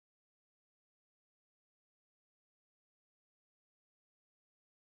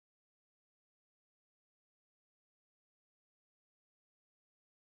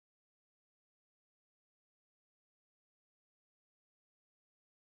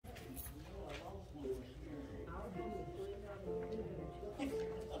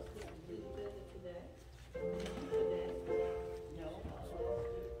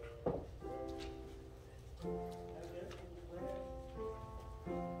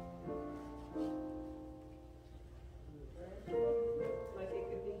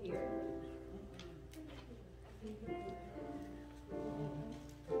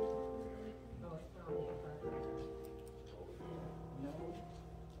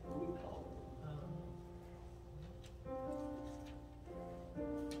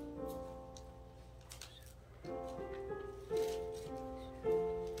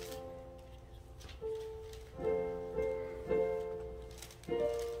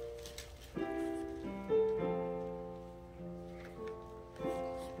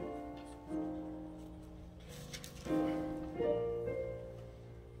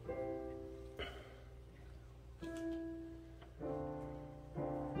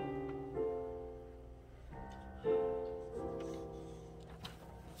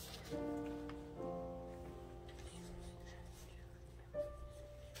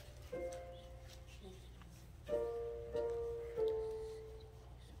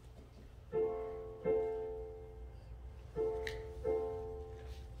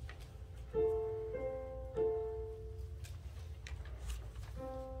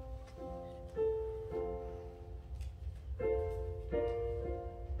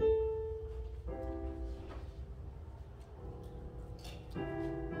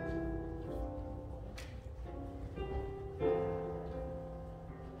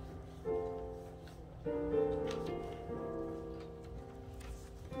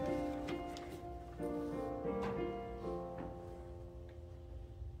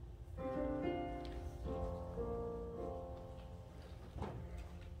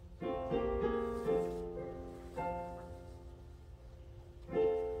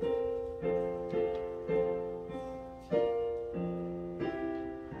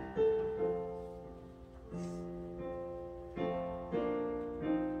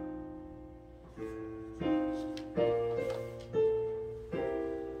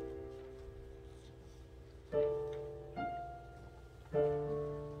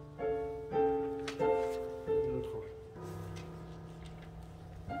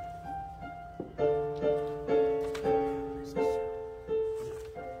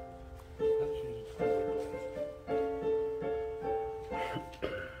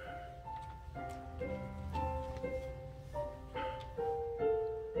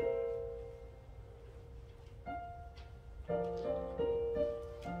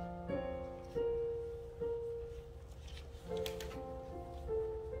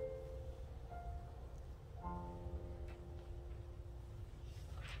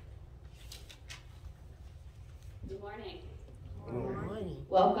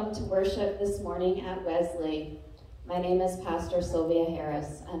Welcome to worship this morning at Wesley. My name is Pastor Sylvia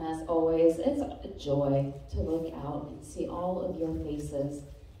Harris, and as always, it's a joy to look out and see all of your faces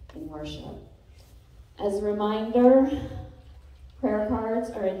in worship. As a reminder, prayer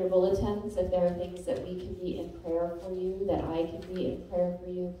cards are in your bulletins. If there are things that we can be in prayer for you, that I can be in prayer for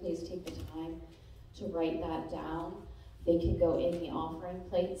you, please take the time to write that down. They can go in the offering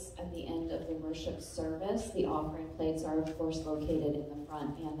plates at the end of the worship service. The offering plates are, of course, located in the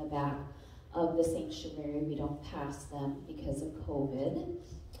front and the back of the sanctuary. We don't pass them because of COVID.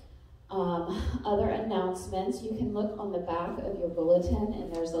 Other announcements, you can look on the back of your bulletin,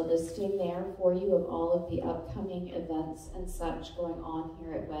 and there's a listing there for you of all of the upcoming events and such going on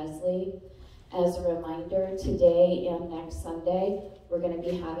here at Wesley. As a reminder, today and next Sunday, we're going to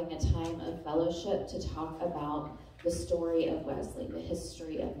be having a time of fellowship to talk about the story of Wesley, the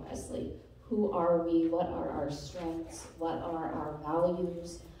history of Wesley. Who are we? What are our strengths? What are our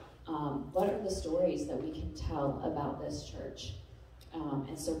values? What are the stories that we can tell about this church?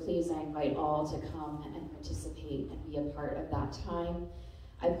 And so please, I invite all to come and participate and be a part of that time.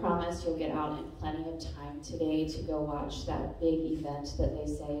 I promise you'll get out in plenty of time today to go watch that big event that they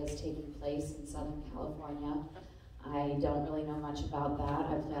say is taking place in Southern California. I don't really know much about that.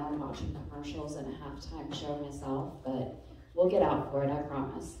 I plan on watching commercials and a halftime show myself, but we'll get out for it, I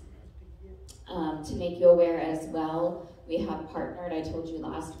promise. To make you aware as well, we have partnered, I told you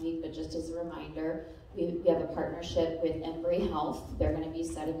last week, but just as a reminder, we have a partnership with Embry Health. They're going to be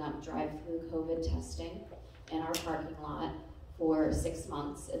setting up drive-through COVID testing in our parking lot for 6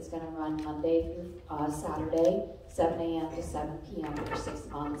 months. It's going to run Monday through Saturday, 7 a.m. to 7 p.m. for 6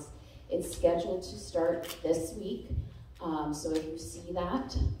 months. It's scheduled to start this week, so if you see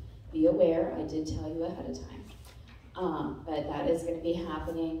that, be aware. I did tell you ahead of time. But that is going to be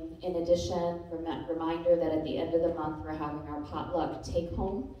happening. In addition, reminder that at the end of the month, we're having our potluck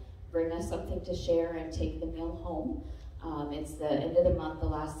take-home. Bring us something to share and take the meal home. It's the end of the month, the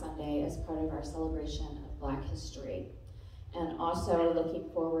last Sunday, as part of our celebration of Black History. And also looking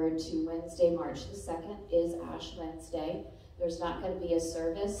forward to Wednesday, March the 2nd is Ash Wednesday. There's not going to be a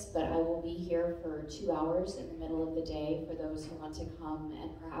service, but I will be here for 2 hours in the middle of the day for those who want to come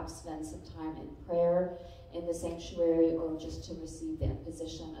and perhaps spend some time in prayer in the sanctuary or just to receive the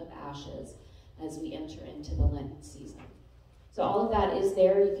imposition of ashes as we enter into the Lenten season. So all of that is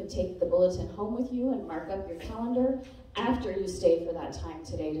there. You can take the bulletin home with you and mark up your calendar after you stay for that time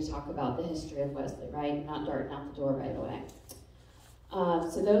today to talk about the history of Wesley, right? Not darting out the door right away.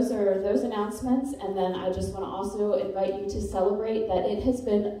 So those are those announcements, and then I just want to also invite you to celebrate that it has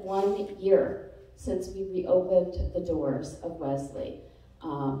been 1 year since we reopened the doors of Wesley.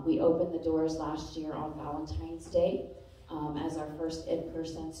 We opened the doors last year on Valentine's Day as our first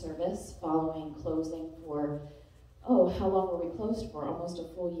in-person service following closing for, how long were we closed for? Almost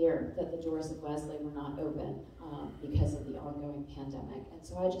a full year that the doors of Wesley were not open because of the ongoing pandemic. And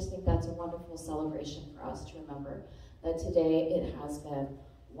so I just think that's a wonderful celebration for us to remember that today it has been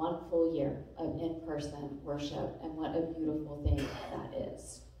 1 full year of in-person worship, and what a beautiful thing that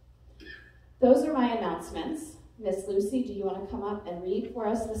is. Those are my announcements. Miss Lucy, do you want to come up and read for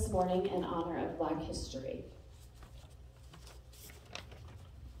us this morning in honor of Black History?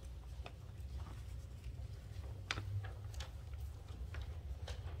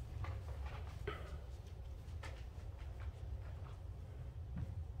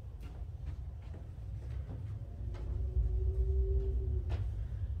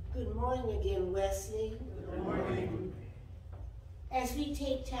 Good morning again, Wesley. Good morning. As we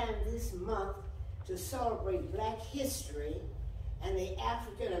take time this month to celebrate Black history and the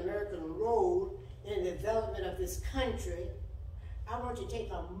African American role in the development of this country, I want to take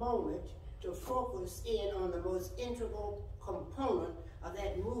a moment to focus in on the most integral component of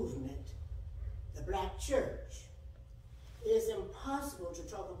that movement, the Black church. It is impossible to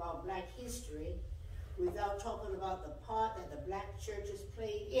talk about Black history without talking about the part that the Black church has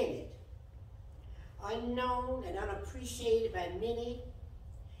played in it. Unknown and unappreciated by many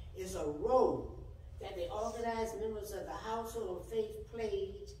is a role that the organized members of the household of faith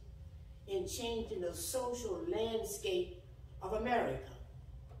played in changing the social landscape of America.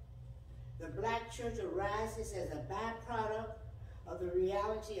 The Black church arises as a byproduct of the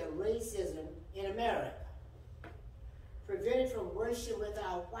reality of racism in America. Prevented from worship with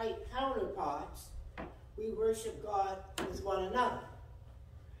our white counterparts, we worship God with one another.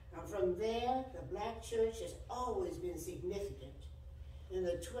 And from there, the Black church has always been significant. In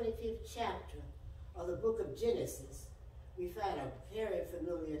the 25th chapter of the book of Genesis, we find a very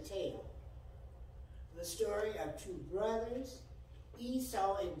familiar tale. The story of two brothers,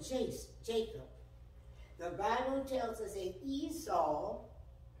 Esau and Jacob. The Bible tells us that Esau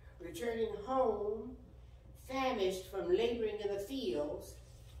returning home, famished from laboring in the fields,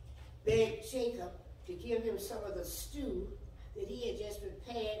 begged Jacob to give him some of the stew that he had just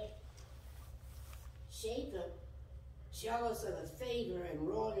prepared. Jacob, jealous of the favor and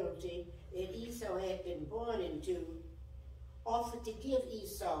royalty that Esau had been born into, offered to give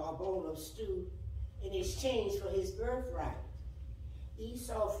Esau a bowl of stew in exchange for his birthright.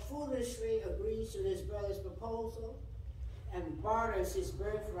 Esau foolishly agrees to his brother's proposal and barters his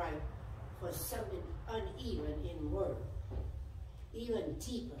birthright for something uneven in worth. Even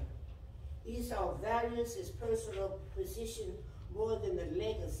deeper, Esau values his personal position more than the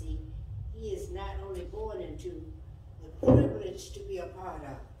legacy he is not only born into, but privileged to be a part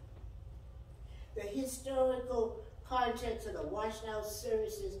of. The historical context of the Watchhouse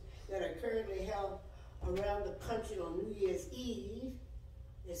services that are currently held around the country on New Year's Eve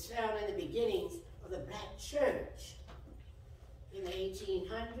is found in the beginnings of the Black church. In the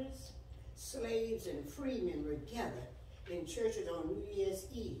 1800s, slaves and freemen were gathered in churches on New Year's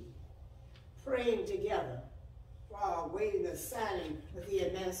Eve, praying together while awaiting the signing of the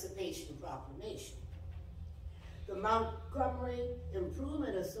Emancipation Proclamation. The Montgomery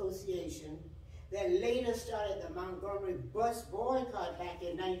Improvement Association that later started the Montgomery bus boycott back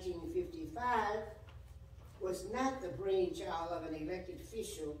in 1955 was not the brainchild of an elected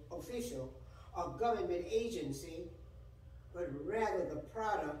official or government agency, but rather the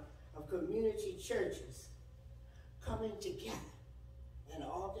product of community churches coming together and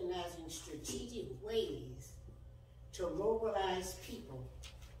organizing strategic ways to mobilize people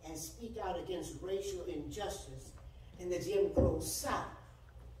and speak out against racial injustice in the Jim Crow South.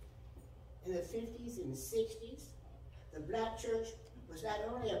 In the 50s and 60s, the Black church was not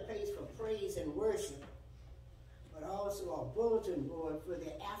only a place for praise and worship, but also a bulletin board for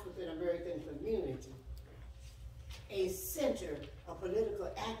the African American community, a center of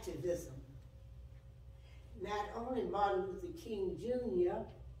political activism. Not only Martin Luther King Jr.,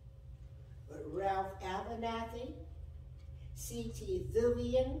 but Ralph Abernathy, C.T.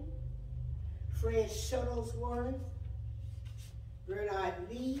 Vivian, Fred Shuttlesworth, Bernard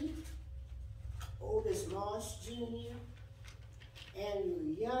Lee, Otis Moss Jr.,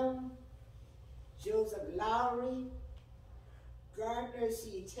 Andrew Young, Joseph Lowry, Gardner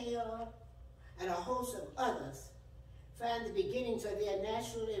C. Taylor, and a host of others find the beginnings of their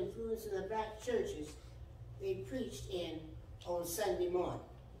national influence in the Black churches they preached in on Sunday morning.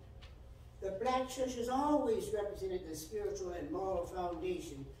 The Black church has always represented the spiritual and moral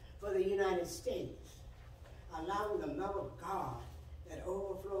foundation for the United States, allowing the love of God that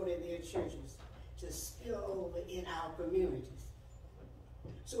overflowed in their churches to spill over in our communities.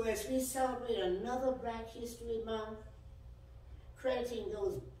 So as we celebrate another Black History Month, crediting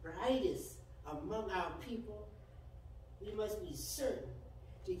those brightest among our people, we must be certain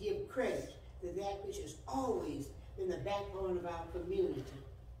to give credit to that which has always been the backbone of our community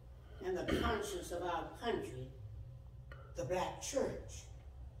and the conscience of our country, the Black church.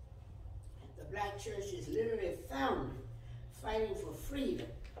 The Black church is literally founded, fighting for freedom,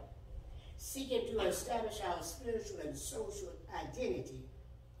 seeking to establish our spiritual and social identity.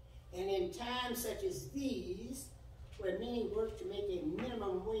 And in times such as these, where many work to make a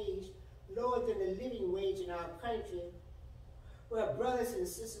minimum wage lower than the living wage in our country, where brothers and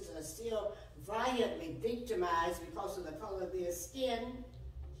sisters are still violently victimized because of the color of their skin,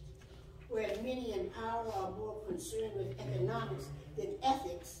 where many in power are more concerned with economics than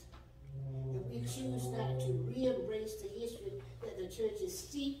ethics, if we choose not to re-embrace the history that the church is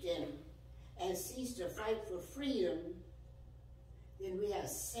steeped in and cease to fight for freedom, then we have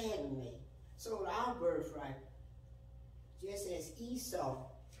sadly sold our birthright, just as Esau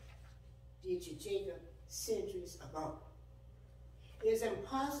did to Jacob centuries ago. It is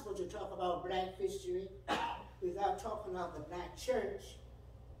impossible to talk about Black history without talking about the Black church.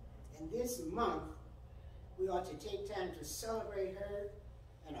 And this month, we ought to take time to celebrate her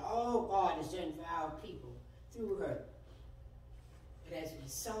and all God has done for our people through her. But as we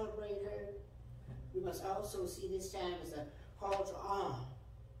celebrate her, we must also see this time as a call to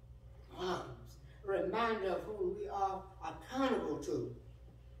arms, a reminder of whom we are accountable to.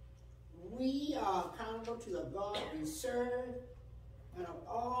 We are accountable to the God we serve and of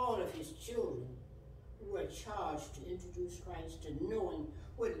all of his children who are charged to introduce Christ to knowing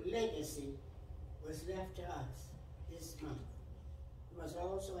what legacy was left to us this month. We must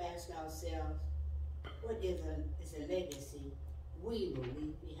also ask ourselves, what is a legacy we will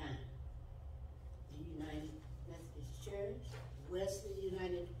leave behind? The United Methodist Church, Wesley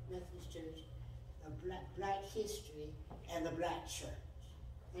United Methodist Church, the Black history, and the Black church.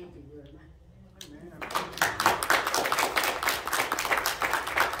 Thank you very much. Amen.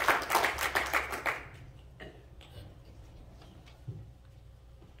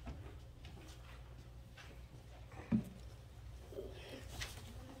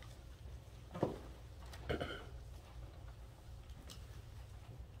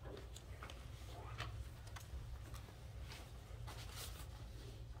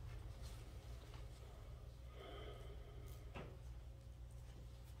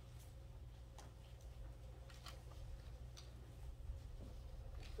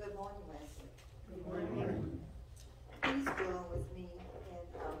 Good morning, Wesley. Good morning. Please join with me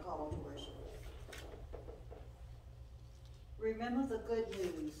in our call to worship. Remember the good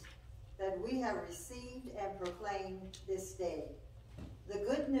news that we have received and proclaimed this day. The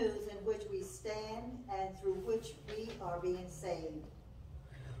good news in which we stand and through which we are being saved.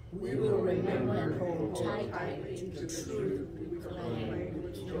 We will remember and hold tightly to the truth we proclaim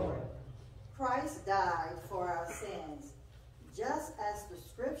with joy. Christ died for our sins, just as the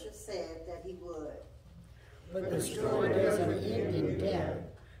scripture said that he would. But the story doesn't end in death.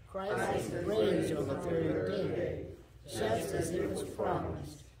 Christ is raised on the third day, just as it was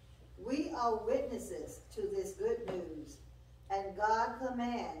promised. We are witnesses to this good news, and God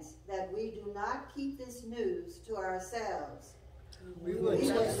commands that we do not keep this news to ourselves. We will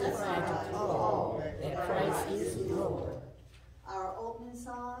testify to all that Christ is Lord. Our opening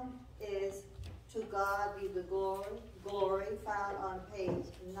song is To God Be the Glory, found on page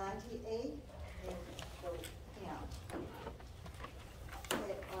 98 in the hymn.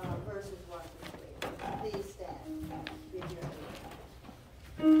 Verses 1 through 3. Please stand with your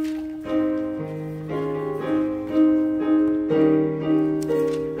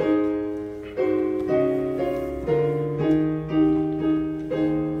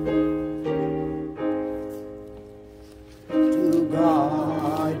To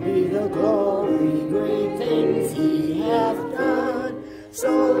God be the glory, great things he hath done. So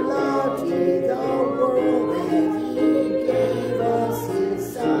loved he the world that he gave us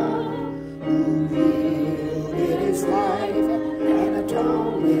his Son, who yielded his life and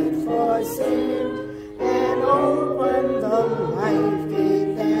atonement for sin, and opened the life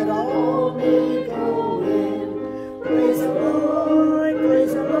gate that all may go in. Praise the Lord,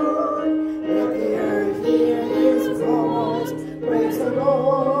 praise the Lord, let the earth hear his voice. Praise the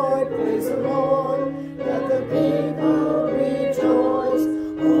Lord, let the people rejoice.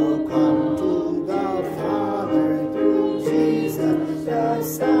 Oh, come to the Father through Jesus the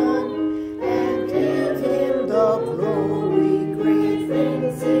Son, and give him the glory, great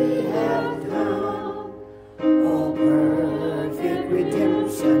things he hath done. Oh, perfect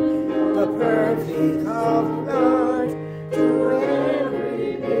redemption, the perfect of God, to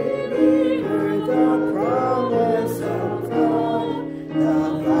every believer the promise of God. The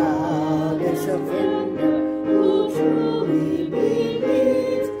vilest offender who truly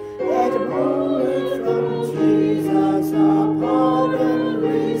believes that only from Jesus a pardon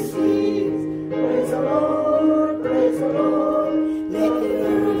receives. Praise the Lord, let the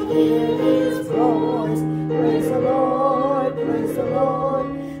earth hear his voice. Praise the Lord,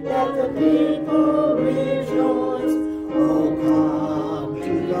 let the people rejoice. Oh, come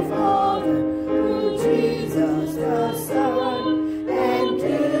to the Father through Jesus the Son, and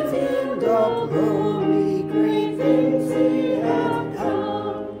give him the glory, great things he hath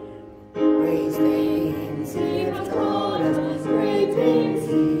done. Great things he hath taught us, great things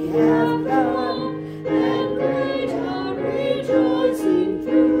he hath done, and great are rejoicing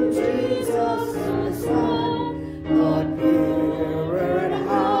through Jesus the Son. Lord, purer and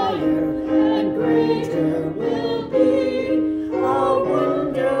higher and greater will be our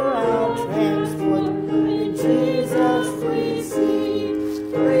wonder, our transport in Jesus we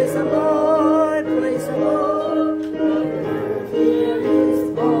see. Praise the Lord, let the earth hear his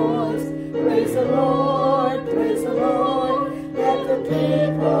voice. Praise the Lord, let the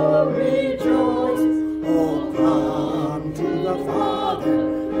people rejoice. Oh, come to the Father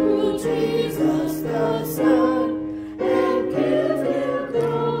through Jesus the Son, and give him the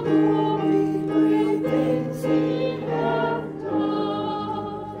glory, great things he hath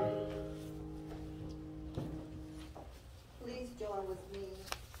done. Please join with me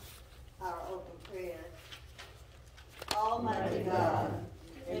our open prayer. Almighty God,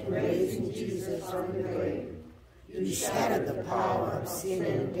 In raising Jesus from the grave, you shattered the power of sin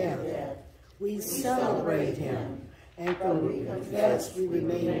and death. We celebrate him, and though we confess we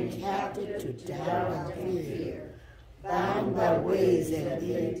remain captive to doubt and fear, bound by ways that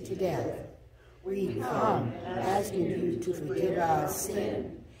lead to death. We come asking you to forgive our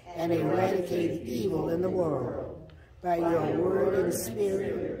sin and eradicate evil in the world. By your word and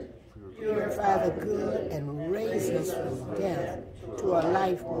spirit, purify the good and raise us from death to a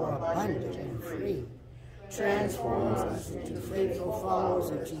life more abundant and free. Transform us into faithful followers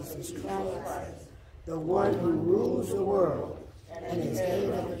of Jesus Christ, the one who rules the world and is head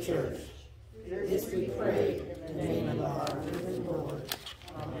of the church. This we pray in the name of our living Lord.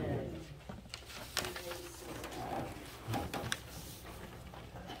 Amen.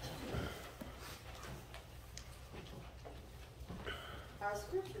 our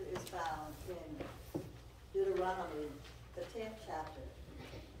scripture is found in Deuteronomy, the 10th chapter,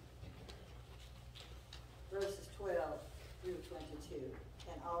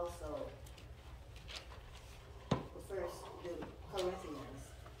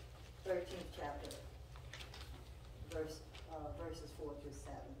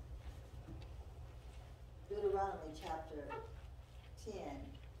 chapter 10.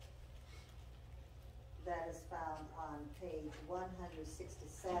 That is found on page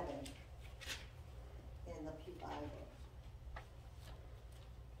 167 in the Pew Bible.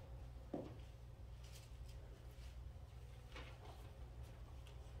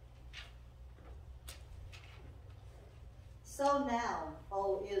 So now,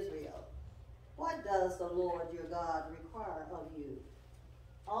 O Israel, what does the Lord your God require of you?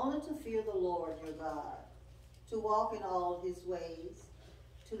 Only to fear the Lord your God, to walk in all his ways,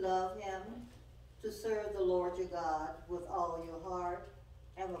 to love him, to serve the Lord your God with all your heart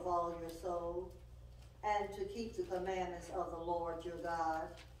and with all your soul, and to keep the commandments of the Lord your God,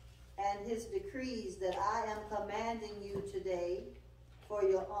 and his decrees that I am commanding you today for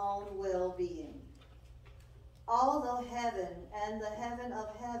your own well-being. Although heaven and the heaven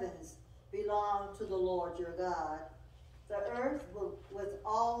of heavens belong to the Lord your God, the earth with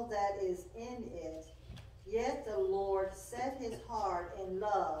all that is in it, yet the Lord set his heart in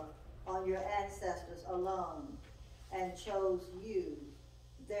love on your ancestors alone, and chose you,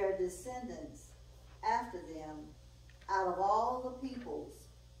 their descendants, after them, out of all the peoples,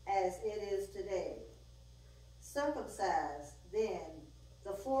 as it is today. Circumcise, then,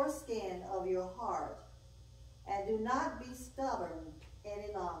 the foreskin of your heart, and do not be stubborn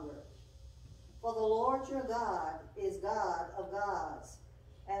any longer. For the Lord your God is God of gods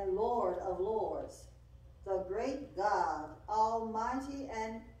and Lord of lords, the great God, almighty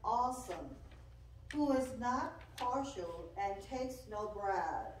and awesome, who is not partial and takes no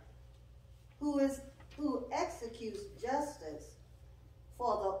bribe, who executes justice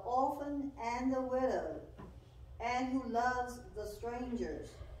for the orphan and the widow, and who loves the strangers,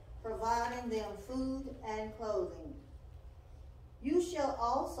 providing them food and clothing. You shall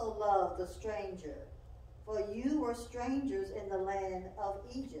also love the stranger, for you were strangers in the land of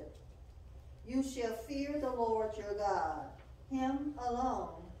Egypt. You shall fear the Lord your God. Him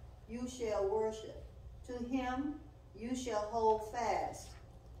alone you shall worship. To him you shall hold fast,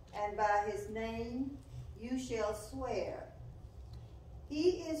 and by his name you shall swear.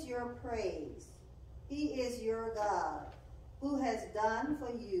 He is your praise. He is your God, who has done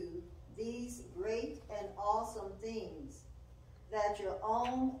for you these great and awesome things that your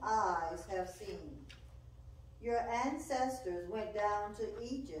own eyes have seen. Your ancestors went down to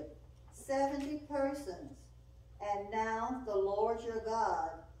Egypt, 70 persons, and now the Lord your God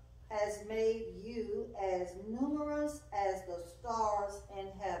has made you as numerous as the stars in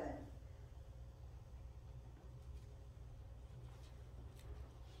heaven.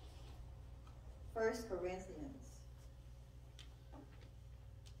 First Corinthians,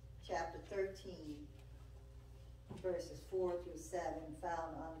 chapter 13, verses 4 through 7,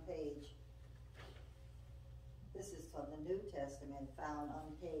 found on page, this is from the New Testament, found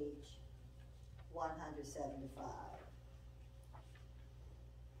on page 175.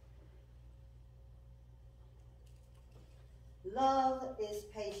 Love is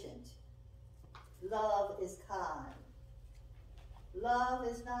patient. Love is kind. Love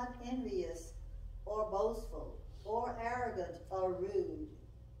is not envious or boastful or arrogant or rude.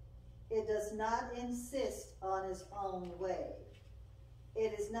 It does not insist on its own way.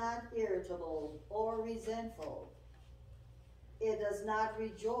 It is not irritable or resentful. It does not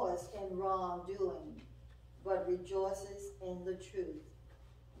rejoice in wrongdoing, but rejoices in the truth.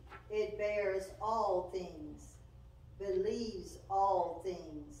 It bears all things, believes all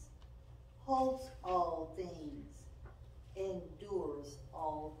things, hopes all things, endures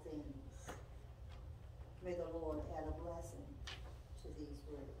all things. May the Lord add a blessing to these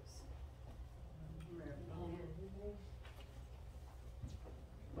words.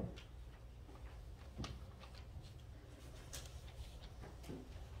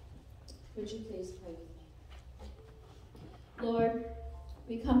 Would you please pray with me? Lord,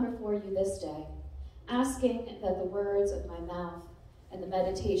 we come before you this day, asking that the words of my mouth and the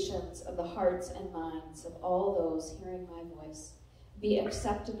meditations of the hearts and minds of all those hearing my voice be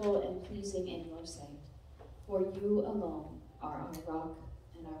acceptable and pleasing in your sight. For you alone are our rock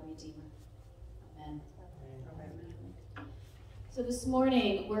and our Redeemer. Amen. Amen. So this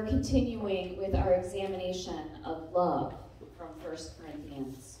morning, we're continuing with our examination of love from 1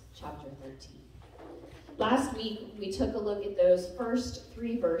 Corinthians chapter 13. Last week, we took a look at those first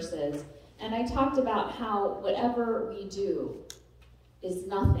 3 verses, and I talked about how whatever we do is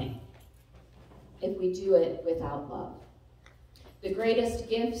nothing if we do it without love. The greatest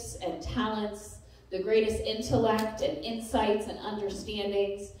gifts and talents, the greatest intellect and insights and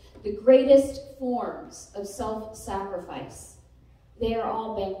understandings, the greatest forms of self-sacrifice, they are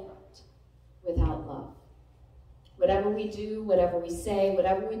all bankrupt without love. Whatever we do, whatever we say,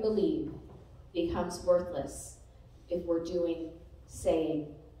 whatever we believe becomes worthless if we're doing, saying,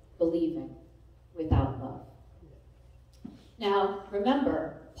 believing without love. Now,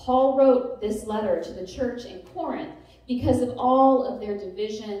 remember, Paul wrote this letter to the church in Corinth because of all of their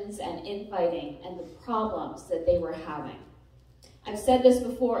divisions and infighting and the problems that they were having. I've said this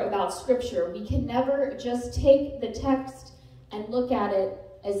before about Scripture. We can never just take the text and look at it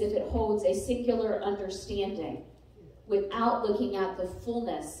as if it holds a singular understanding without looking at the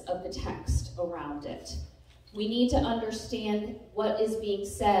fullness of the text around it. We need to understand what is being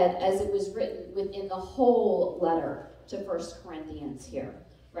said as it was written within the whole letter to 1 Corinthians here,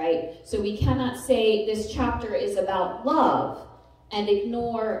 right? So we cannot say this chapter is about love and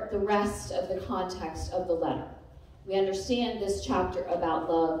ignore the rest of the context of the letter. We understand this chapter about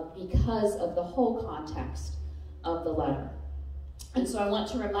love because of the whole context of the letter. And so I want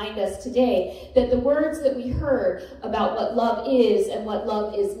to remind us today that the words that we heard about what love is and what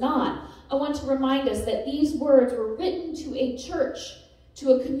love is not, I want to remind us that these words were written to a church,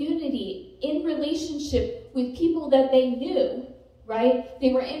 to a community in relationship with people that they knew, right?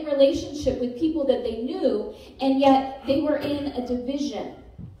 They were in relationship with people that they knew, and yet they were in a division.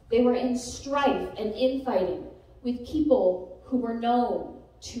 They were in strife and infighting with people who were known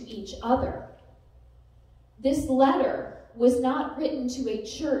to each other. This letter was not written to a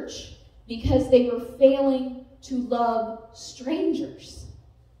church because they were failing to love strangers.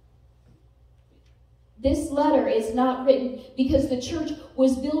 This letter is not written because the church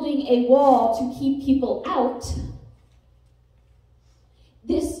was building a wall to keep people out.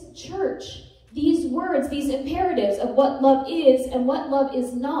 This church, these words, these imperatives of what love is and what love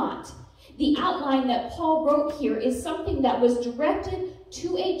is not, the outline that Paul wrote here is something that was directed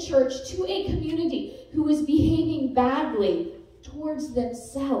to a church, to a community who was behaving badly towards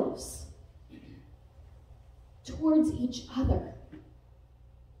themselves, towards each other,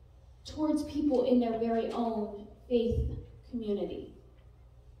 towards people in their very own faith community.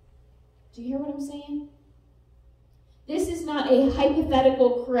 Do you hear what I'm saying? This is not a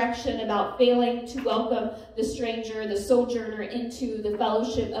hypothetical correction about failing to welcome the stranger, the sojourner, into the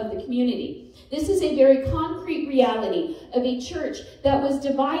fellowship of the community. This is a very concrete reality of a church that was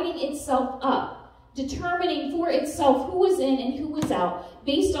dividing itself up, determining for itself who was in and who was out,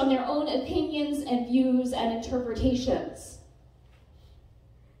 based on their own opinions and views and interpretations.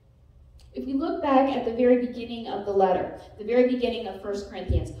 If we look back at the very beginning of the letter, the very beginning of 1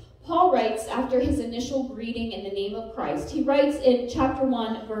 Corinthians, Paul writes, after his initial greeting in the name of Christ, he writes in chapter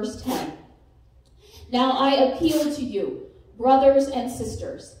 1, verse 10, "Now I appeal to you, brothers and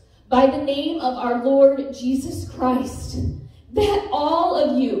sisters, by the name of our Lord Jesus Christ, that all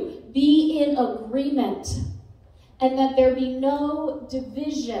of you be in agreement, and that there be no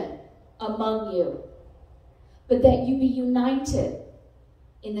division among you, but that you be united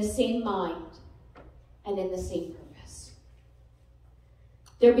in the same mind and in the same purpose."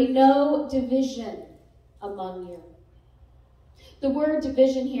 There be no division among you. The word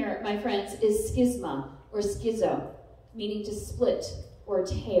division here, my friends, is schisma or schizo, meaning to split or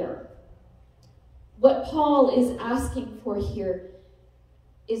tear. What Paul is asking for here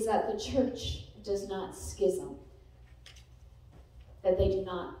is that the church does not schism, that they do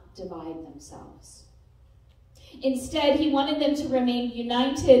not divide themselves. Instead, he wanted them to remain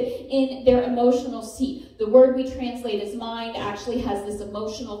united in their emotional seat. The word we translate as mind actually has this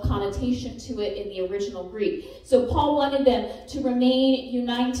emotional connotation to it in the original Greek. So Paul wanted them to remain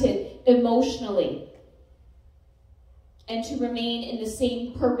united emotionally and to remain in the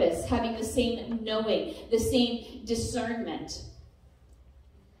same purpose, having the same knowing, the same discernment.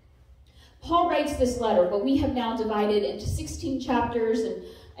 Paul writes this letter, but we have now divided into 16 chapters, and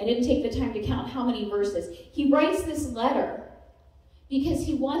I didn't take the time to count how many verses. He writes this letter because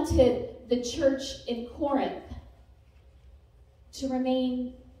he wanted the church in Corinth to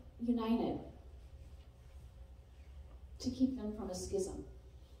remain united, to keep them from a schism.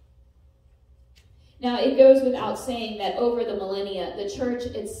 Now, it goes without saying that over the millennia, the church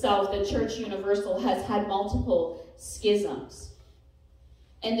itself, the church universal, has had multiple schisms.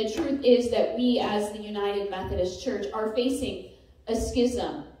 And the truth is that we, as the United Methodist Church, are facing a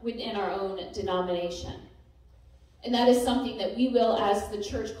schism within our own denomination. And that is something that we will, as the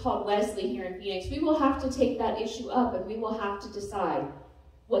church called Wesley here in Phoenix, we will have to take that issue up, and we will have to decide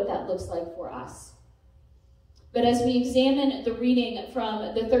what that looks like for us. But as we examine the reading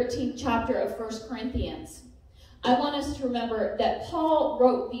from the 13th chapter of 1 Corinthians, I want us to remember that Paul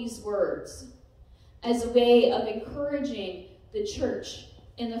wrote these words as a way of encouraging the church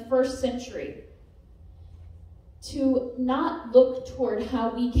in the first century to not look toward how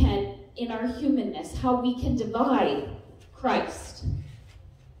we can, in our humanness, how we can divide Christ,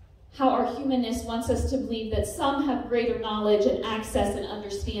 how our humanness wants us to believe that some have greater knowledge and access and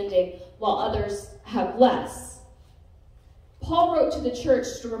understanding while others have less. Paul wrote to the church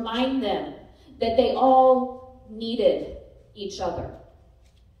to remind them that they all needed each other.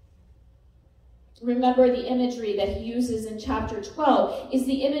 Remember, the imagery that he uses in chapter 12 is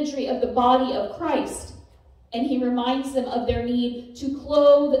the imagery of the body of Christ. And he reminds them of their need to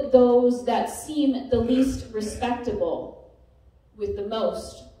clothe those that seem the least respectable with the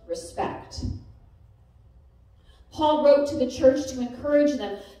most respect. Paul wrote to the church to encourage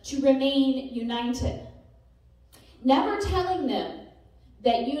them to remain united, never telling them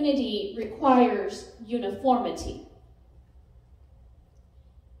that unity requires uniformity.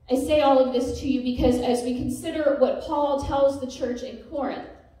 I say all of this to you because as we consider what Paul tells the church in Corinth,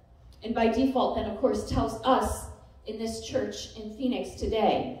 and by default then of course tells us in this church in Phoenix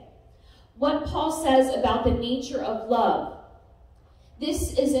today, what Paul says about the nature of love,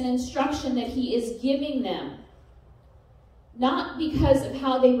 this is an instruction that he is giving them, not because of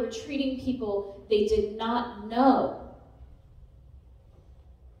how they were treating people they did not know.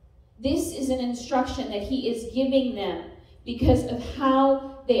 This is an instruction that he is giving them because of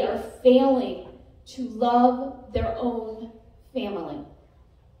how they are failing to love their own family,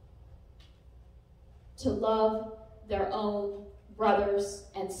 to love their own brothers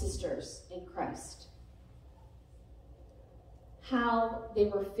and sisters in Christ. How they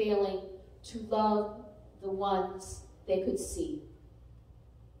were failing to love the ones they could see.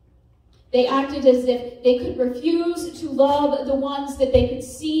 They acted as if they could refuse to love the ones that they could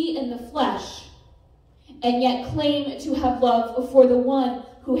see in the flesh, and yet claim to have love for the one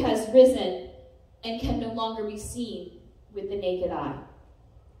who has risen and can no longer be seen with the naked eye.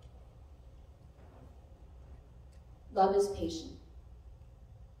 Love is patient.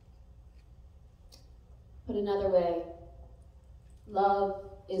 Put another way, love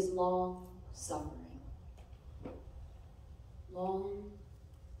is long-suffering.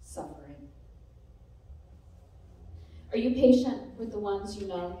 Long-suffering. Are you patient with the ones you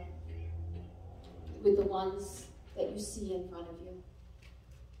know? With the ones that you see in front of you?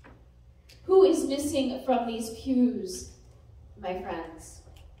 Who is missing from these pews, my friends,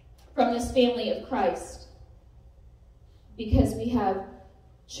 from this family of Christ? Because we have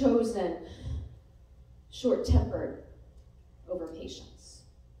chosen short-tempered over patience.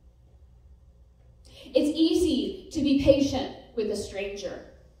 It's easy to be patient with a stranger.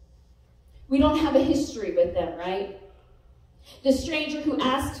 We don't have a history with them, right? The stranger who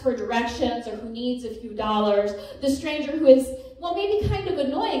asks for directions or who needs a few dollars. The stranger who is, well, maybe kind of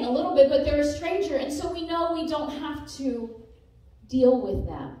annoying a little bit, but they're a stranger, and so we know we don't have to deal with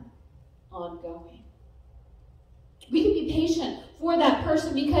them ongoing. We can be patient for that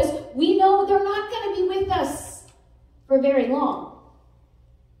person because we know they're not going to be with us for very long.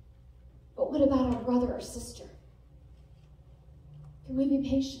 But what about our brother or sister? Can we be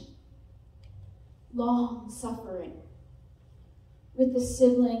patient? Long-suffering with the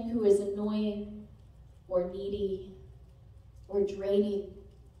sibling who is annoying or needy or draining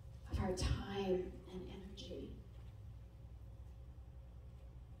of our time and energy.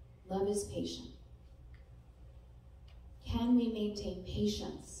 Love is patient. Can we maintain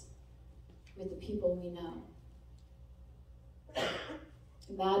patience with the people we know?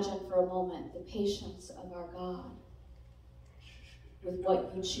 Imagine for a moment the patience of our God with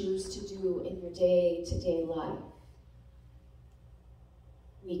what you choose to do in your day-to-day life.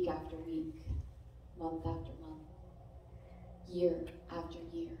 Week after week, month after month, year after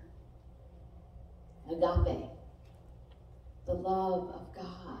year. Agape, the love of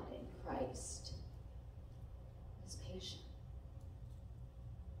God in Christ, is patient.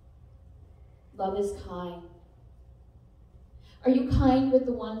 Love is kind. Are you kind with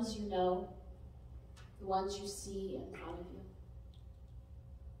the ones you know, the ones you see in front of you?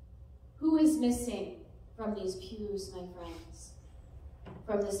 Who is missing from these pews, my friends?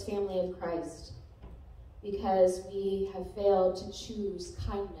 From this family of Christ, because we have failed to choose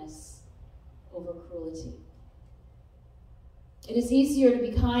kindness over cruelty. It is easier to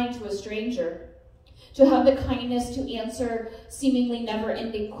be kind to a stranger, to have the kindness to answer seemingly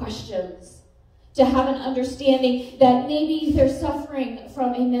never-ending questions, to have an understanding that maybe they're suffering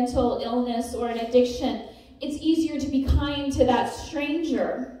from a mental illness or an addiction. It's easier to be kind to that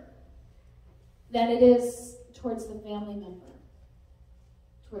stranger than it is towards the family member,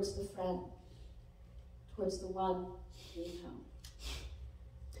 towards the friend, towards the one we know.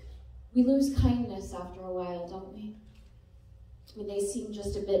 We lose kindness after a while, don't we? When they seem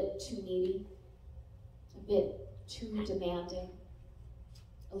just a bit too needy, a bit too demanding,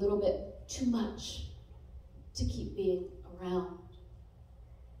 a little bit too much to keep being around.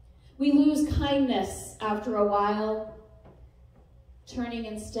 We lose kindness after a while, turning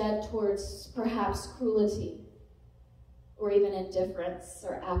instead towards perhaps cruelty or even indifference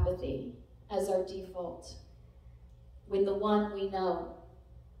or apathy as our default, when the one we know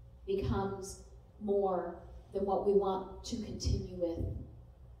becomes more than what we want to continue with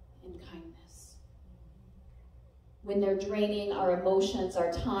in kindness. When they're draining our emotions,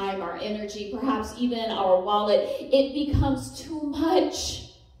 our time, our energy, perhaps even our wallet, it becomes too much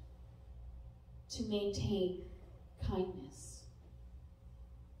to maintain kindness.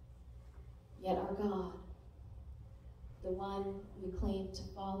 Yet our God, the one we claim to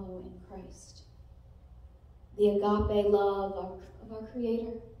follow in Christ, the agape love of our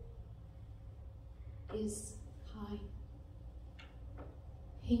Creator, is kind,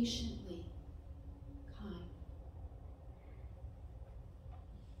 patiently kind.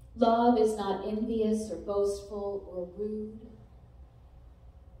 Love is not envious or boastful or rude.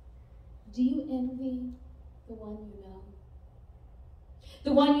 Do you envy the one you know?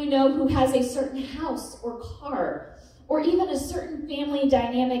 The one you know who has a certain house or car, or even a certain family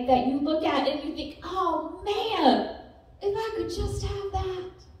dynamic that you look at and you think, oh man, if I could just have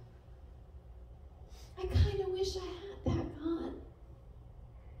that. I kind of wish I had that, God.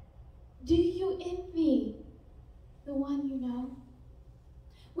 Do you envy the one you know?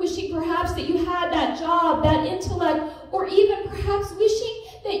 Wishing perhaps that you had that job, that intellect, or even perhaps wishing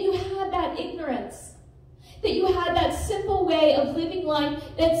that you had that ignorance, that you had that simple way of living life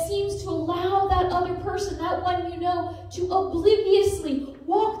that seems to allow that other person, that one you know, to obliviously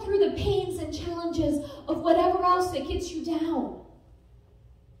walk through the pains and challenges of whatever else that gets you down.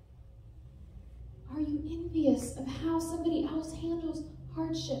 Are you envious of how somebody else handles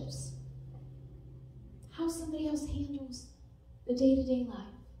hardships? How somebody else handles the day-to-day life?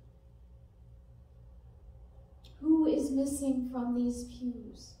 Who is missing from these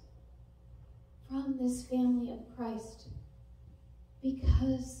pews, from this family of Christ,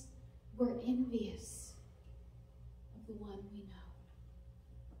 because we're envious of the one we know?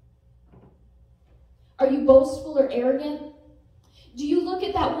 Are you boastful or arrogant? Do you look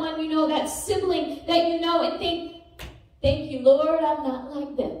at that one you know, that sibling that you know, and think, thank you, Lord, I'm not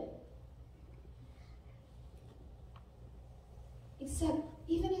like them? Except,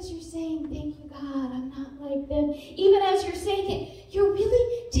 even as you're saying, thank you, God, I'm not like them, even as you're saying it, you're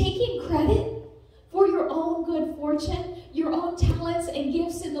really taking credit for your own good fortune, your own talents and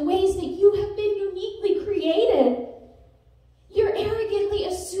gifts in the ways that you have been uniquely created. You're arrogantly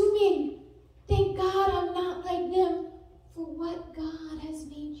assuming, thank God I'm not like them, for what God has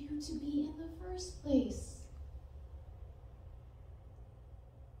made you to be in the first place.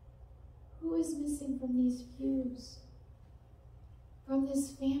 Who is missing from these pews, from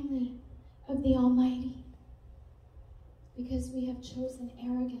this family of the Almighty, because we have chosen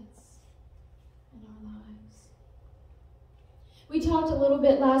arrogance in our lives? We talked a little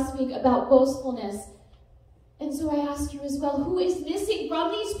bit last week about boastfulness, and so I ask you as well, who is missing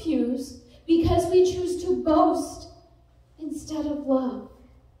from these pews because we choose to boast instead of love?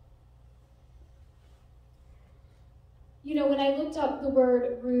 You know, when I looked up the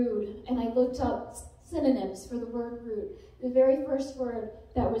word rude and I looked up synonyms for the word rude, the very first word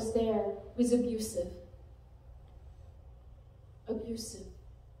that was there was abusive. Abusive.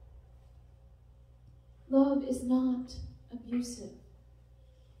 Love is not abusive,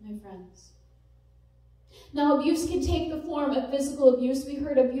 my friends. Now, abuse can take the form of physical abuse. We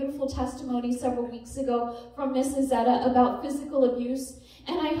heard a beautiful testimony several weeks ago from Mrs. Zetta about physical abuse,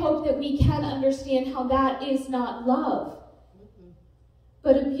 and I hope that we can understand how that is not love.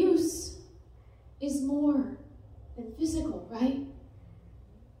 But abuse is more than physical, right?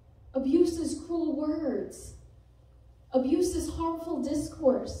 Abuse is cruel words. Abuse is harmful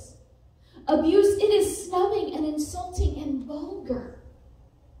discourse. Abuse, it is snubbing and insulting and vulgar.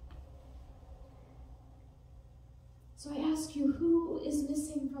 So I ask you, who is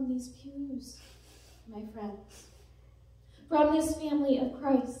missing from these pews, my friends? From this family of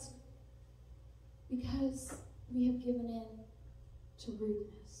Christ? Because we have given in to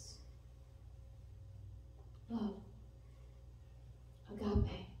rudeness. Love.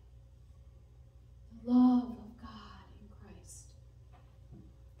 Agape. The love of God in Christ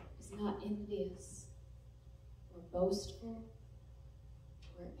is not envious or boastful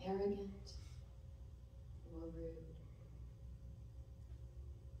or arrogant or rude.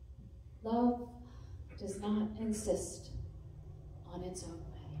 Love does not insist on its own way.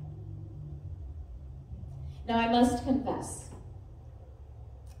 Now, I must confess,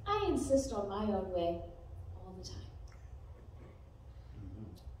 I insist on my own way all the time.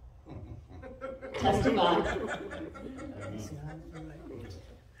 Testify.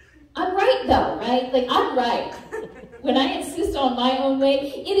 right though, right? Like, I'm right. When I insist on my own way,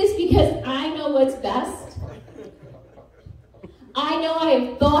 it is because I know what's best. I know I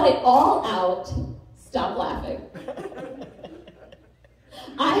have thought it all out. Stop laughing.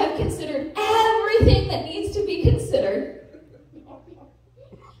 I have considered everything that needs to be considered.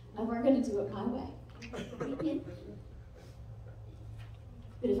 And we're going to do it my way.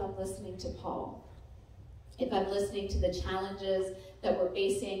 But if I'm listening to Paul, if I'm listening to the challenges that were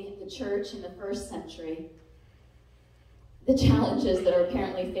facing the church in the first century, the challenges that are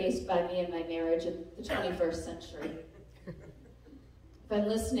apparently faced by me in my marriage in the 21st century, if I'm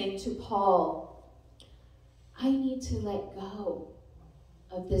listening to Paul, I need to let go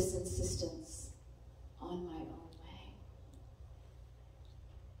of this insistence on my own way.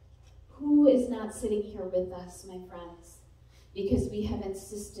 Who is not sitting here with us, my friends, because we have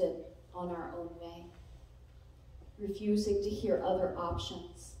insisted on our own way, refusing to hear other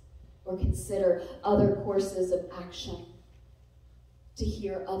options or consider other courses of action, to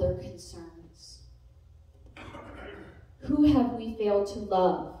hear other concerns? Who have we failed to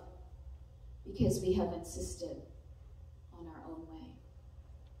love because we have insisted on our own way?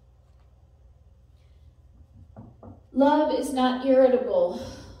 Love is not irritable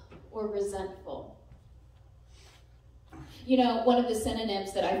or resentful. You know, one of the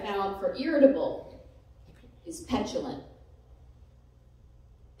synonyms that I found for irritable is petulant.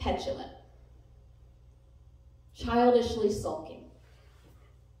 Petulant. Childishly sulking.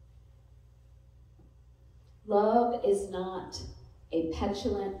 Love is not a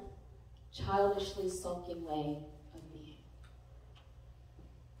petulant, childishly sulking way of being.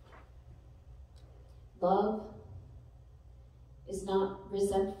 Love is not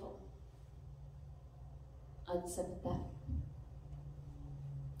resentful, unsympathetic.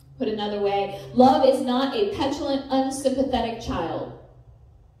 Put another way, love is not a petulant, unsympathetic child.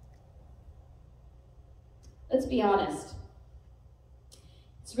 Let's be honest.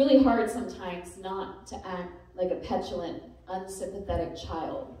 It's really hard sometimes not to act like a petulant, unsympathetic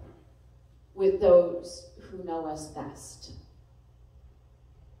child with those who know us best.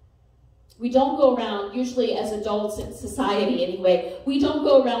 We don't go around, usually as adults in society anyway, we don't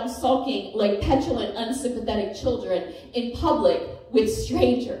go around sulking like petulant, unsympathetic children in public with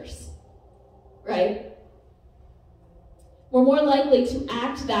strangers, right? We're more likely to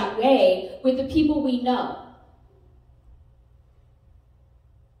act that way with the people we know.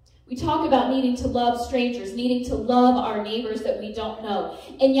 We talk about needing to love strangers, needing to love our neighbors that we don't know.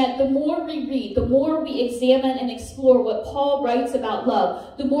 And yet, the more we read, the more we examine and explore what Paul writes about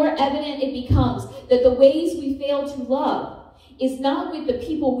love, the more evident it becomes that the ways we fail to love is not with the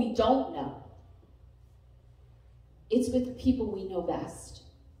people we don't know. It's with the people we know best.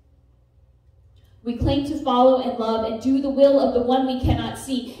 We claim to follow and love and do the will of the one we cannot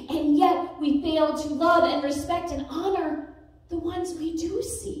see, and yet we fail to love and respect and honor the ones we do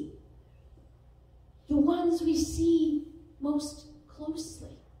see. The ones we see most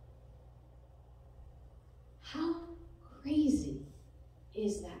closely. How crazy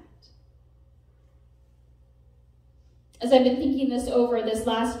is that? As I've been thinking this over this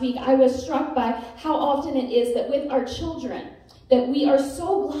last week, I was struck by how often it is that with our children, that we are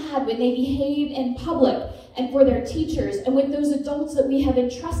so glad when they behave in public and for their teachers and with those adults that we have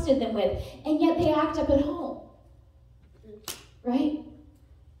entrusted them with, and yet they act up at home. Right?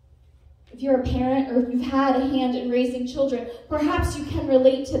 If you're a parent or if you've had a hand in raising children, perhaps you can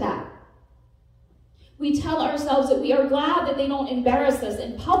relate to that. We tell ourselves that we are glad that they don't embarrass us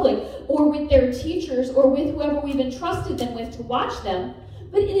in public or with their teachers or with whoever we've entrusted them with to watch them,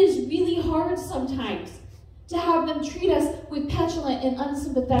 but it is really hard sometimes to have them treat us with petulant and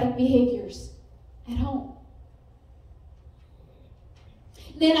unsympathetic behaviors at home.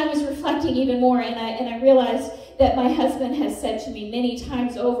 Then I was reflecting even more, and I realized that my husband has said to me many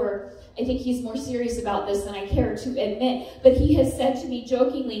times over, I think he's more serious about this than I care to admit, but he has said to me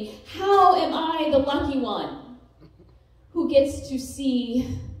jokingly, how am I the lucky one who gets to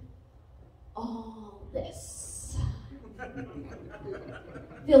see all this?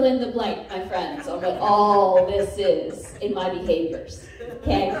 Fill in the blank, my friends, on what all this is in my behaviors,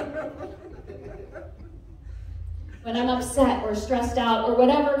 okay? When I'm upset or stressed out or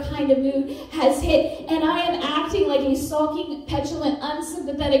whatever kind of mood has hit, and I am acting like a sulking, petulant,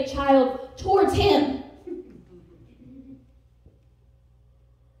 unsympathetic child towards him,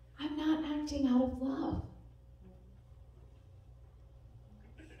 I'm not acting out of love.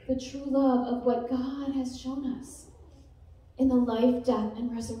 The true love of what God has shown us in the life, death,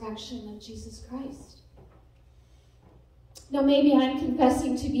 and resurrection of Jesus Christ. Now, maybe I'm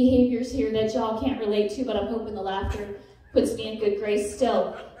confessing to behaviors here that y'all can't relate to, but I'm hoping the laughter puts me in good grace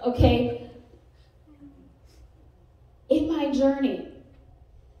still, okay? my journey,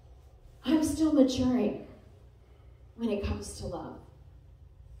 I'm still maturing when it comes to love.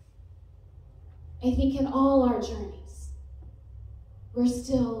 I think in all our journeys, we're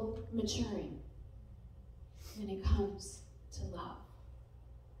still maturing when it comes to love.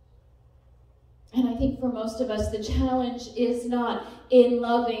 And I think for most of us, the challenge is not in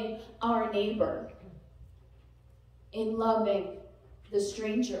loving our neighbor, in loving the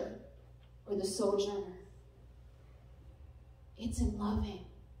stranger or the sojourner. It's in loving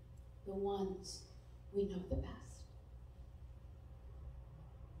the ones we know the best.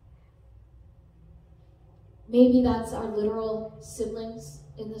 Maybe that's our literal siblings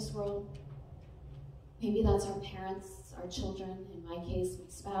in this world. Maybe that's our parents, our children, in my case, my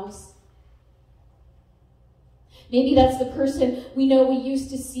spouse. Maybe that's the person we know we used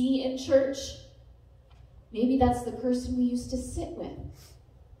to see in church. Maybe that's the person we used to sit with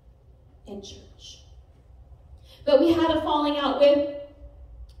in church. But we had a falling out with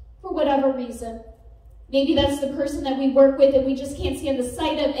for whatever reason. Maybe that's the person that we work with and we just can't stand the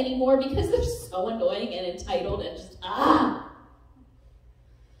sight of anymore because they're so annoying and entitled and just,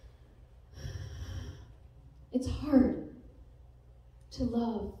 It's hard to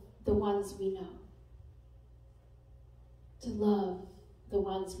love the ones we know, to love the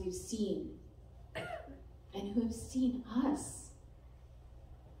ones we've seen and who have seen us.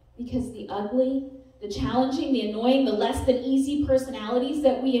 Because the ugly, the challenging, the annoying, the less than easy personalities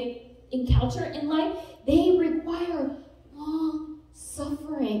that we encounter in life, they require long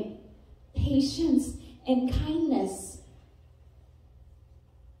suffering, patience, and kindness.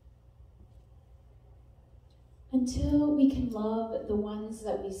 Until we can love the ones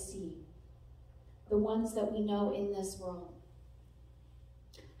that we see, the ones that we know in this world,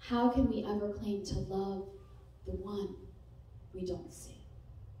 how can we ever claim to love the one we don't see?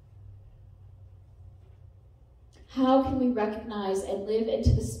 How can we recognize and live into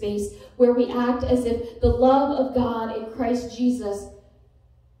the space where we act as if the love of God in Christ Jesus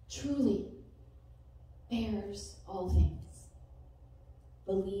truly bears all things,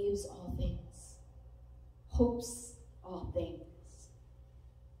 believes all things, hopes all things,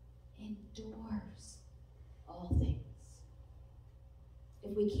 endures all things,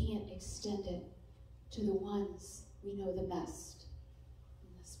 if we can't extend it to the ones we know the best in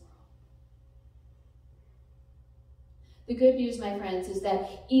this world? The good news, my friends, is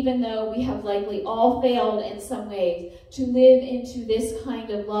that even though we have likely all failed in some ways to live into this kind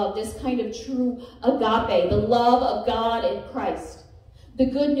of love, this kind of true agape, the love of God in Christ, the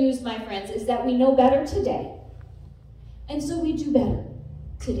good news, my friends, is that we know better today. And so we do better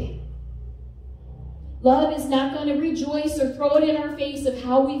today. Love is not going to rejoice or throw it in our face of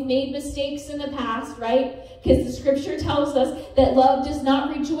how we've made mistakes in the past, right? Because the scripture tells us that love does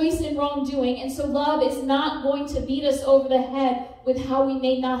not rejoice in wrongdoing. And so love is not going to beat us over the head with how we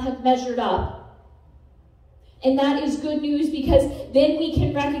may not have measured up. And that is good news, because then we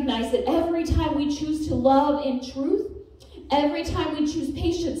can recognize that every time we choose to love in truth, every time we choose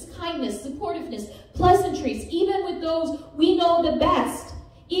patience, kindness, supportiveness, pleasantries, even with those we know the best,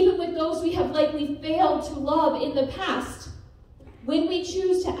 even with those we have likely failed to love in the past, when we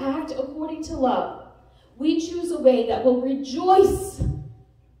choose to act according to love, we choose a way that will rejoice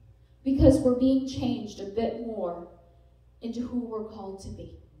because we're being changed a bit more into who we're called to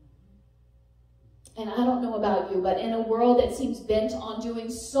be. And I don't know about you, but in a world that seems bent on doing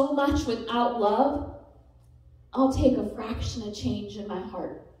so much without love, I'll take a fraction of change in my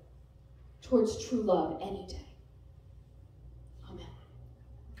heart towards true love any day. Amen.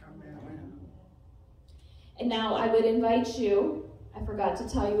 Amen. And now I would invite you, I forgot to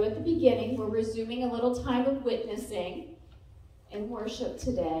tell you at the beginning, we're resuming a little time of witnessing and worship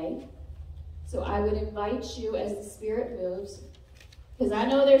today. So I would invite you as the Spirit moves, because I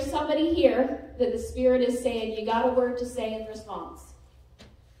know there's somebody here that the Spirit is saying, you got a word to say in response.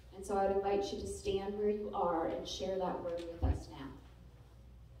 And so I would invite you to stand where you are and share that word with us now.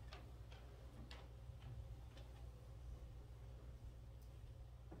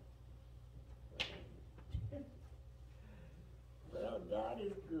 Well, God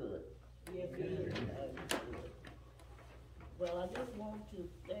is good. Yes, He is. Well, I just want to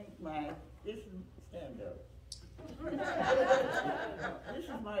thank stand up. This is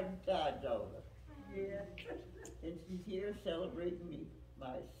my goddaughter. Yeah. And she's here celebrating me,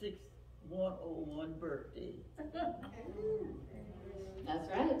 my 6101 birthday. That's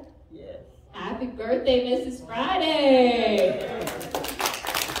right. Yes. Happy birthday, Mrs. Friday.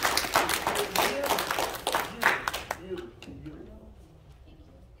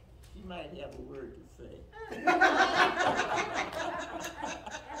 She might have a word to say.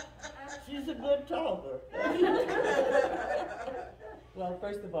 She's a good talker. Well,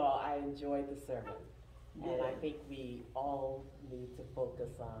 first of all, I enjoyed the sermon. And I Yeah. think we all need to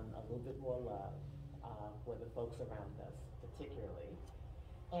focus on a little bit more love for the folks around us, particularly.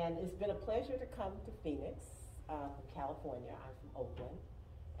 And it's been a pleasure to come to Phoenix from California. I'm from Oakland.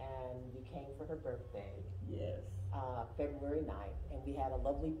 And we came for her birthday, Yes. February 9th. And we had a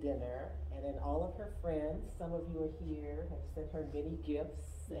lovely dinner. And then all of her friends, some of you are here, have sent her many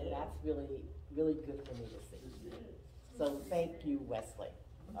gifts. And Yeah. that's really, really good for me to see. Yes. So thank you, Wesley.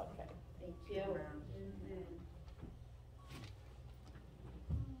 Okay. Thank you. Okay.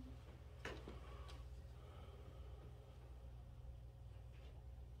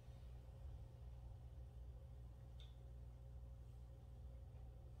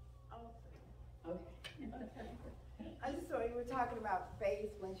 I just thought you were talking about faith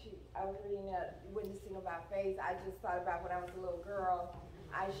I was reading witnessing about faith. I just thought about when I was a little girl.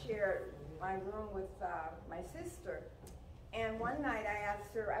 I shared my room with my sister. And one night I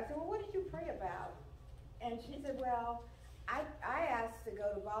asked her, I said, well, what did you pray about? And she said, well, I asked to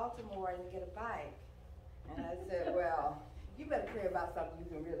go to Baltimore and get a bike. And I said, well, you better pray about something you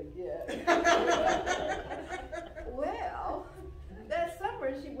can really get. Well, that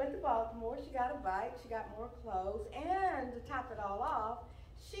summer she went to Baltimore, she got a bike, she got more clothes, and to top it all off,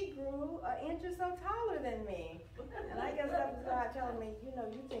 she grew an inch or so taller than me. And I guess that was God telling me, you know,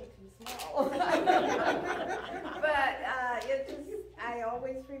 you think too small. But I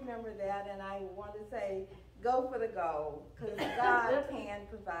always remember that, and I want to say, go for the goal, because God can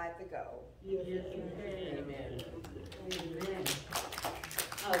provide the goal. Yes. Amen. Amen.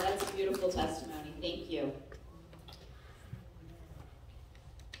 Oh, that's a beautiful testimony. Thank you.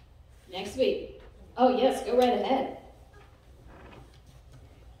 Next week. Oh, yes, go right ahead.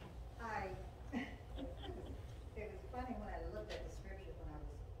 It was funny when I looked at the scripture when I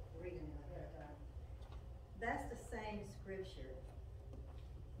was reading it ahead of time. That's the same scripture.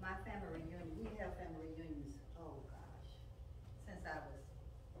 My family reunion, we have family reunions, oh gosh, since I was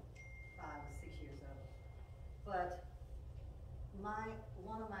 5 or 6 years old. But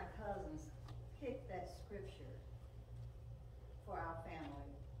one of my cousins picked that scripture for our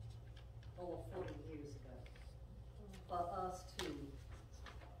family over 40 years ago, for us to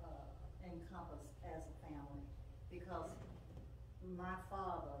encompass as a family, because my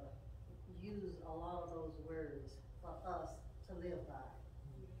father used a lot of those words for us to live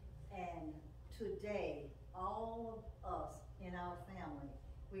by. And today, all of us in our family,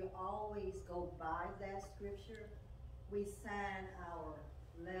 we always go by that scripture. We sign our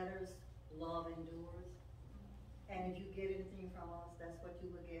letters, love endures. And if you get anything from us, that's what you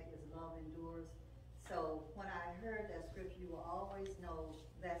will get, is love endures. So when I heard that scripture, you will always know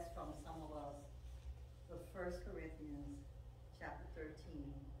that's from some of us. The 1 Corinthians chapter 13,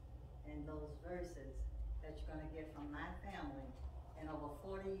 and those verses that you're going to get from my family. And over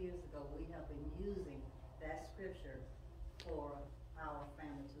 40 years ago, we have been using that scripture for our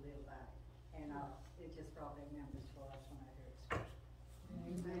family to live by. And it just brought back memories for us when I heard scripture.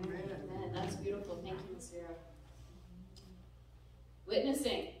 Amen. That's beautiful. Thank you, Ms. Vera.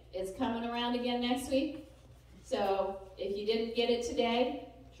 Witnessing is coming around again next week. So if you didn't get it today,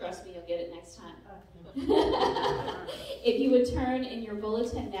 trust me, you'll get it next time. If you would turn in your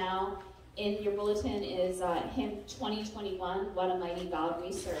bulletin now, in your bulletin is hymn 2021, What a Mighty God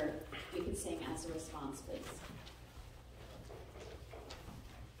We Serve. You can sing as a response, please.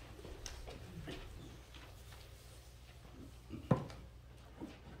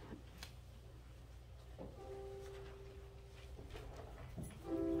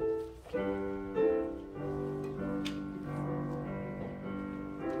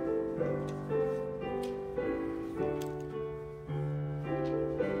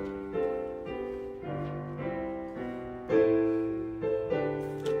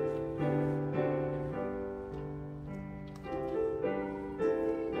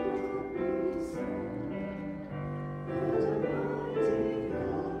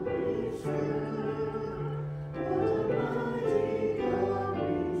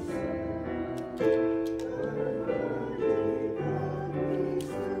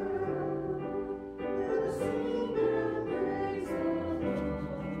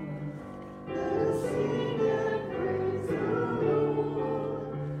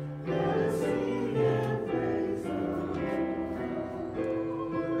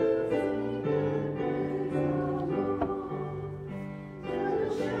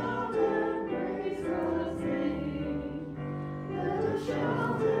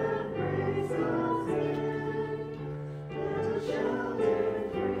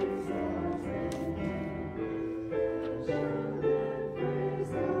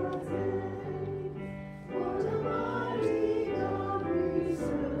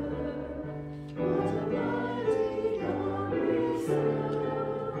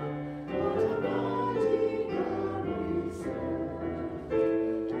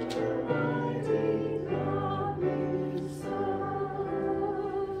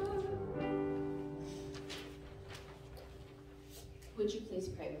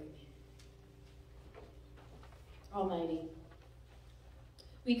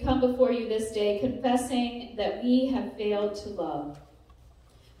 We come before you this day confessing that we have failed to love.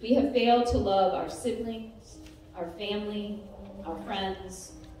 We have failed to love our siblings, our family, our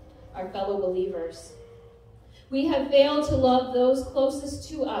friends, our fellow believers. We have failed to love those closest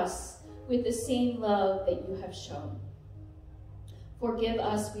to us with the same love that you have shown. Forgive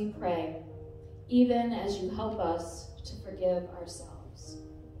us, we pray, even as you help us to forgive ourselves.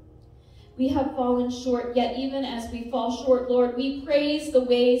 We have fallen short, yet even as we fall short, Lord, we praise the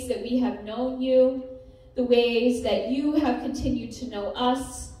ways that we have known you, the ways that you have continued to know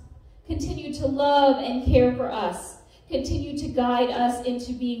us, continue to love and care for us, continue to guide us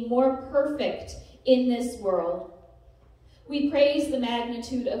into being more perfect in this world. We praise the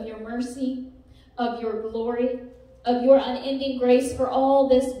magnitude of your mercy, of your glory, of your unending grace for all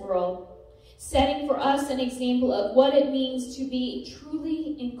this world, setting for us an example of what it means to be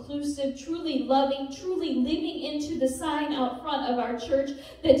truly inclusive, truly loving, truly living into the sign out front of our church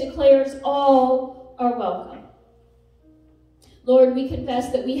that declares all are welcome. Lord, we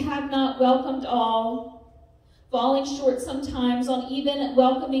confess that we have not welcomed all, falling short sometimes on even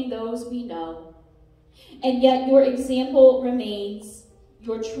welcoming those we know. And yet your example remains.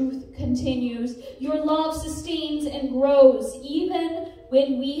 Your truth continues. Your love sustains and grows even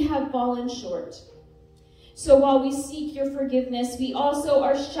when we have fallen short. So while we seek your forgiveness, we also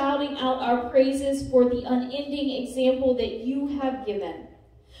are shouting out our praises for the unending example that you have given.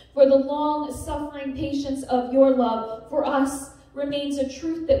 For the long-suffering patience of your love for us remains a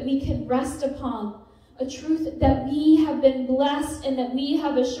truth that we can rest upon, a truth that we have been blessed and that we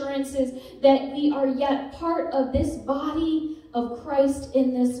have assurances that we are yet part of this body of Christ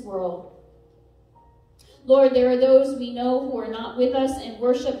in this world. Lord, there are those we know who are not with us in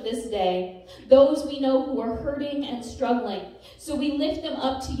worship this day, those we know who are hurting and struggling. So we lift them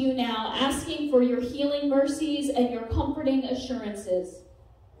up to you now, asking for your healing mercies and your comforting assurances.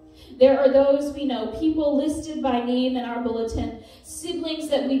 There are those we know, people listed by name in our bulletin, siblings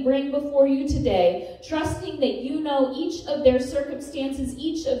that we bring before you today, trusting that you know each of their circumstances,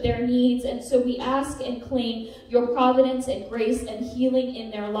 each of their needs, and so we ask and claim your providence and grace and healing in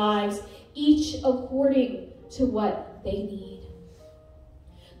their lives, each according to what they need.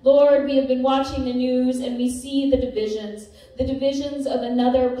 Lord, we have been watching the news and we see the divisions of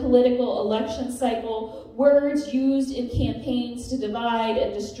another political election cycle, words used in campaigns to divide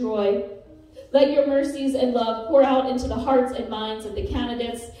and destroy. Let your mercies and love pour out into the hearts and minds of the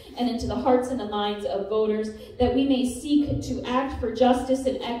candidates and into the hearts and the minds of voters, that we may seek to act for justice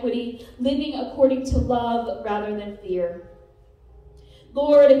and equity, living according to love rather than fear.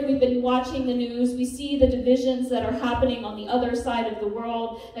 Lord, if we've been watching the news, we see the divisions that are happening on the other side of the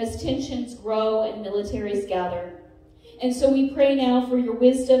world as tensions grow and militaries gather. And so we pray now for your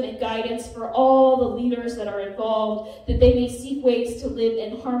wisdom and guidance for all the leaders that are involved, that they may seek ways to live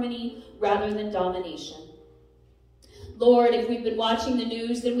in harmony rather than domination. Lord, if we've been watching the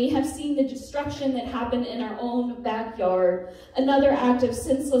news, then we have seen the destruction that happened in our own backyard, another act of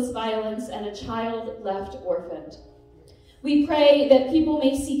senseless violence and a child left orphaned. We pray that people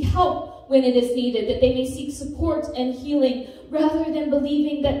may seek help when it is needed, that they may seek support and healing, rather than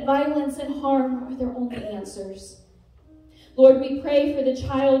believing that violence and harm are their only answers. Lord, we pray for the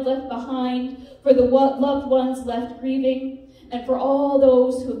child left behind, for the loved ones left grieving, and for all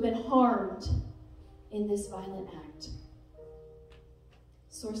those who have been harmed in this violent act.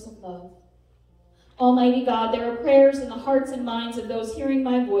 Source of love. Almighty God, there are prayers in the hearts and minds of those hearing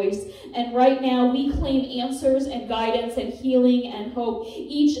my voice, and right now we claim answers and guidance and healing and hope,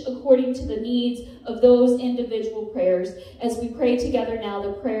 each according to the needs of those individual prayers, as we pray together now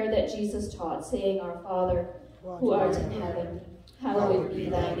the prayer that Jesus taught, saying, Our Father, who art in heaven, hallowed be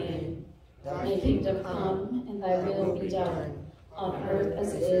thy name. Thy kingdom come, and thy will be done, on earth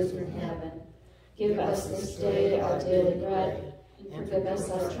as it is in heaven. Give us this day our daily bread, and forgive us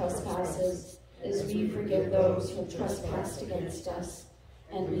our trespasses, as we forgive those who have trespassed against us.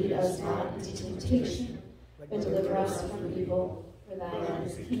 And lead us not into temptation, but deliver us from evil. For thine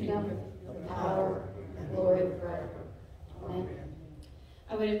is the kingdom, the power, and glory forever. Amen.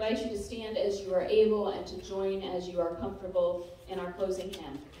 I would invite you to stand as you are able and to join as you are comfortable in our closing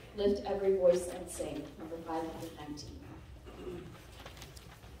hymn. Lift every voice and sing, number 519.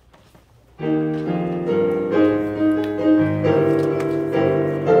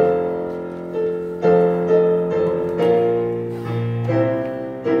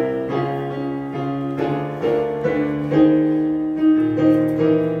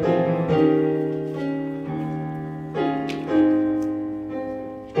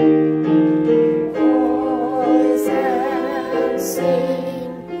 Voice and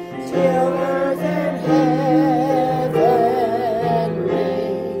sing till earth and heaven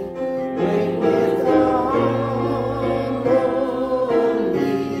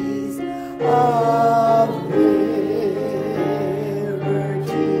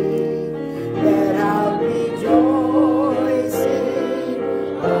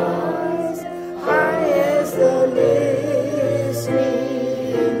us, high as the listening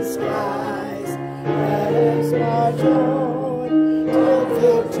skies. Let us march on till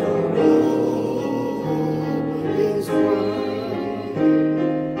victory is won.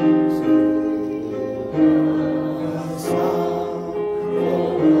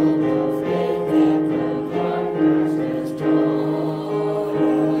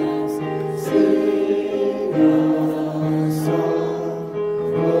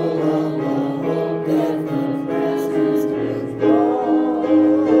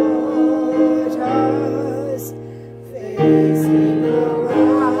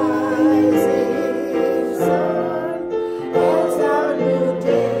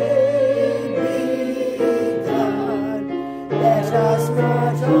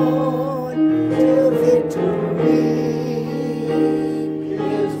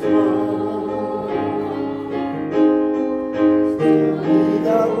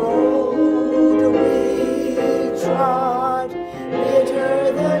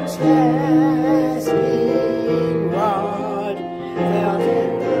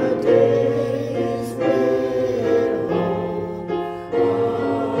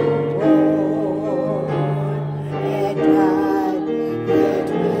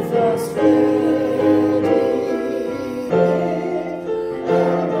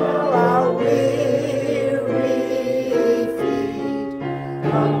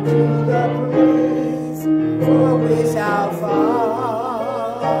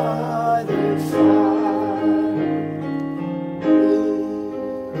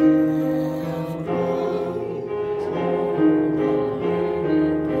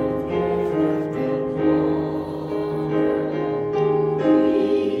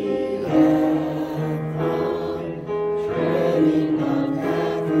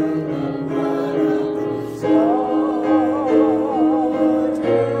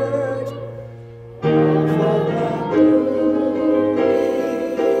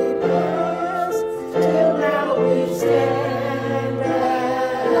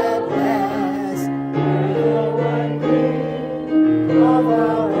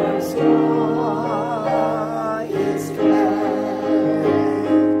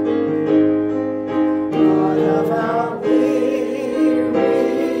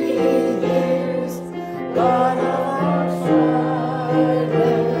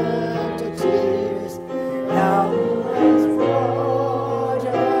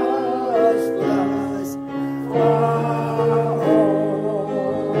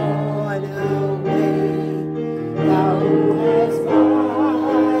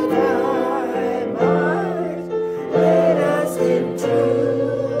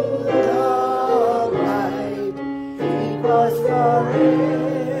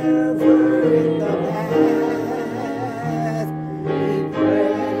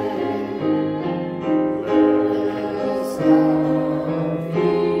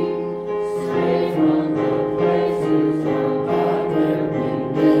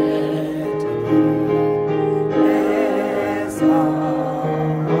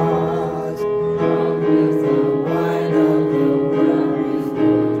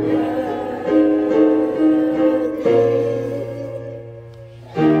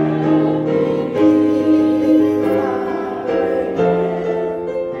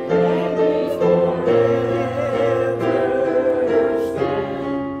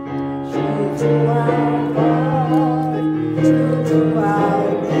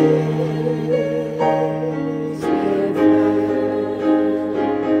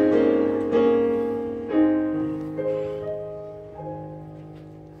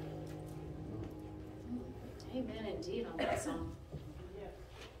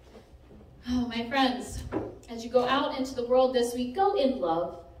 This week, go in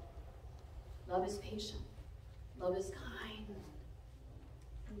love. Love is patient. Love is kind.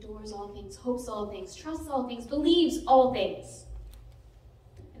 Endures all things, hopes all things, trusts all things, believes all things.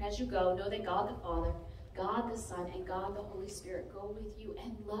 And as you go, know that God the Father, God the Son, and God the Holy Spirit go with you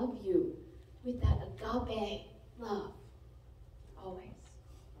and love you with that agape love. Always.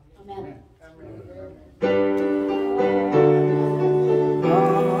 Amen.